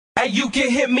Hey, you can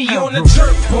hit me on the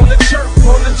chirp, on the chirp,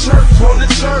 on the chirp, on the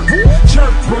chirp, chirp,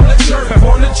 on the chirp,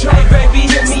 on the chirp. Hey, baby,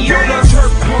 hit me on the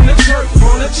chirp, on the chirp,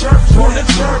 on the chirp, on the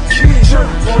chirp, chirp,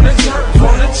 on the chirp,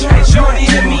 on the chirp. Hey, shorty,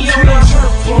 hit me on the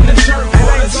chirp, on the chirp,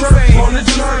 on the chirp, on the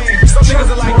chirp. Some niggas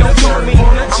are like, don't call me,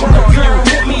 I'm gonna call you.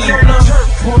 Hit me on the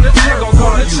chirp, on the chirp,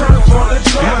 on the chirp, on the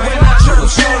chirp. And when I chirp,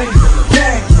 shorty,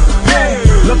 bang,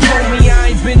 bang. Look, homie,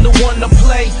 I ain't been the one to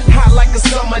play. Hot like a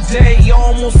summer day,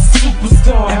 almost a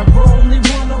superstar. Ever only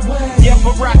one away. Yeah,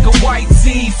 but rock a white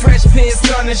tee, fresh pants,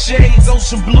 stunning shades,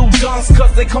 ocean blue dunks,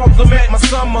 cause they compliment my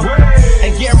summer.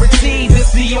 And guaranteed,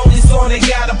 this the only song they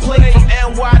gotta play. From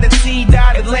NY to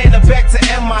T-Dot, Atlanta back to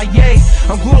MIA.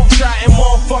 I'm globe-trotting,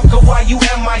 motherfucker, while you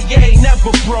MIA.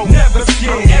 Never broke, never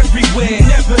scared, I'm everywhere,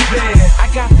 never there. I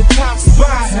got the top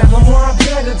spot, tell them where I'm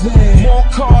better than. More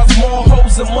cars, more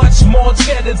hoes, and much more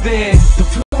cheddar there. The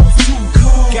flow's too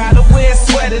cold, gotta wear a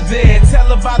sweater there.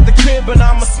 Tell about the crib and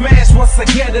I'ma smash once I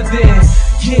get her there.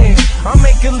 Yeah, I'm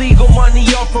making legal money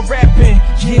off of rapping.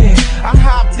 Yeah, I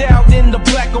hopped out in the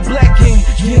black or blacking.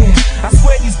 Yeah, I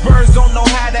swear these birds don't know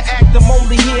how to act. I'm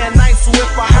only here at night, so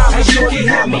if I holler, you can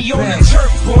hit me on the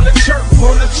chirp, on the chirp,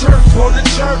 on the chirp, on the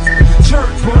chirp, chirp,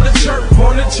 on the chirp,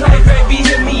 on the chirp. Hey, baby,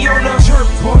 hit me on the chirp,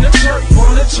 on the chirp,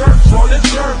 on the chirp, on the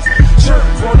chirp, chirp,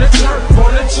 on the chirp,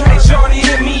 on the chirp. Hey, shorty,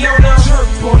 hit me on the chirp,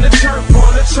 on the chirp,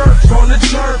 on the chirp, on the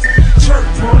chirp, chirp,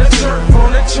 on the chirp,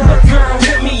 on the chirp. Girl,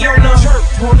 hit me on the chirp,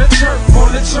 on the chirp,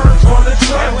 on the chirp, on the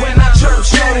chirp. And when I chirp,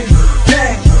 shorty,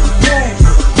 bang, bang,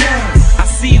 bang. I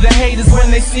see the haters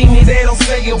when they see me, they don't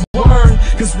say a word.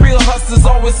 Cause real hustlers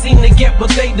always seem to get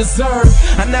what they deserve.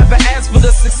 I never asked for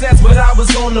the success, but I was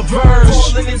on the verge.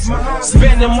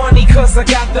 Spending money cause I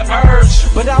got the urge.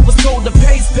 But I was told to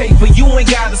pace paper, you ain't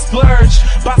gotta splurge.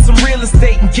 Buy some real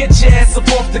estate and get your ass up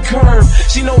off the curb.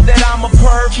 She know that I'm a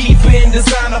perv, keeping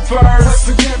designer furs.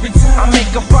 I make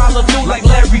her follow through like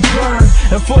Larry Bird.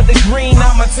 And for the green,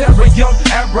 I'm a terror, young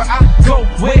era. I go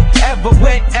wherever,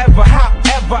 whenever,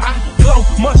 however I flow.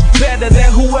 Much better than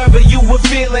whoever you were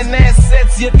feeling.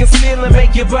 Assets you conceal and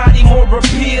make your body more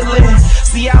appealing.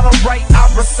 See, I don't write, I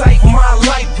recite my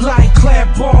life like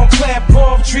clap on, clap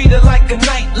off, treat her like a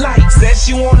nightlight. Said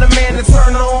she want a man to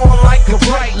turn her on like a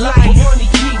bright light. Money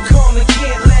keep calling,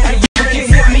 can't let her. You can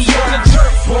hit me on the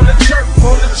chirp, on the chirp,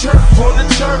 on the chirp, on the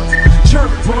chirp,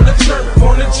 chirp, on the chirp,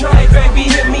 on the chirp. Hey, baby,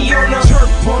 hit me on the chirp,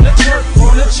 on the chirp,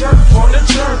 on the chirp, on the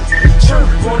chirp, chirp,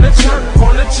 on the chirp,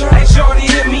 on the chirp. Hey, shorty,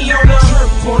 hit me on the chirp,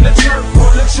 on the chirp,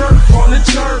 on the chirp, on the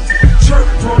chirp, chirp,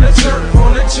 on the chirp,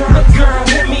 on the chirp. Girl,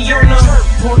 hit me on the chirp,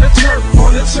 on the chirp,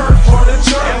 on the chirp, on the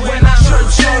chirp. And when I chirp,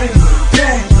 shorty,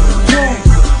 bang, bang,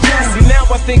 bang. See, now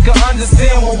I think I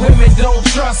understand why women don't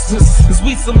trust us. Cause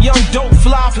we some young, dope,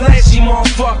 fly, flashy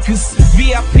motherfuckers.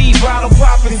 VIP, bottle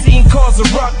poppin', seeing cause a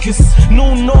ruckus.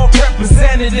 New North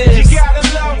representatives. You gotta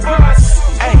love us.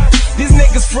 Hey, these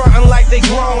niggas frontin' like they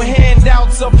grown.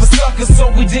 Handouts up for suckers,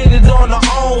 so we did it on our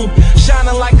own.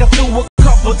 Shining like I threw a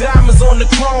couple diamonds on the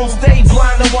chrome. Stay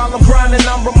blinded while I'm grinding,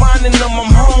 I'm reminding them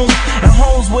I'm home. And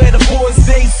home's where the boys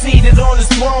stay seated on his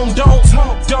throne.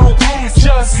 Don't ask,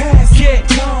 just get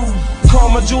gone. Call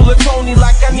my jeweler Tony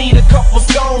like I need a couple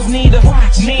stones. Need a,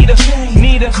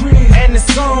 and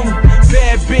it's on.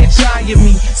 Bad bitch eyeing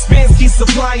me, spins keep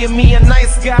supplying me. A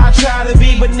nice guy I try to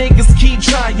be, but niggas keep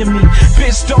trying me.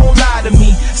 Bitch, don't lie to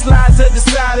me, slide to the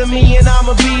side of me, and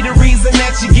I'ma be the reason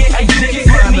that you get a dick.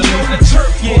 Hit me on the chirp,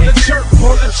 on the chirp,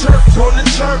 on the chirp, on the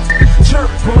chirp,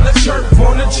 chirp, on the chirp,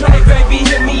 on the chirp. Hey, baby,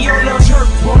 hit me on the chirp,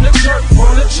 on the chirp,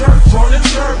 on the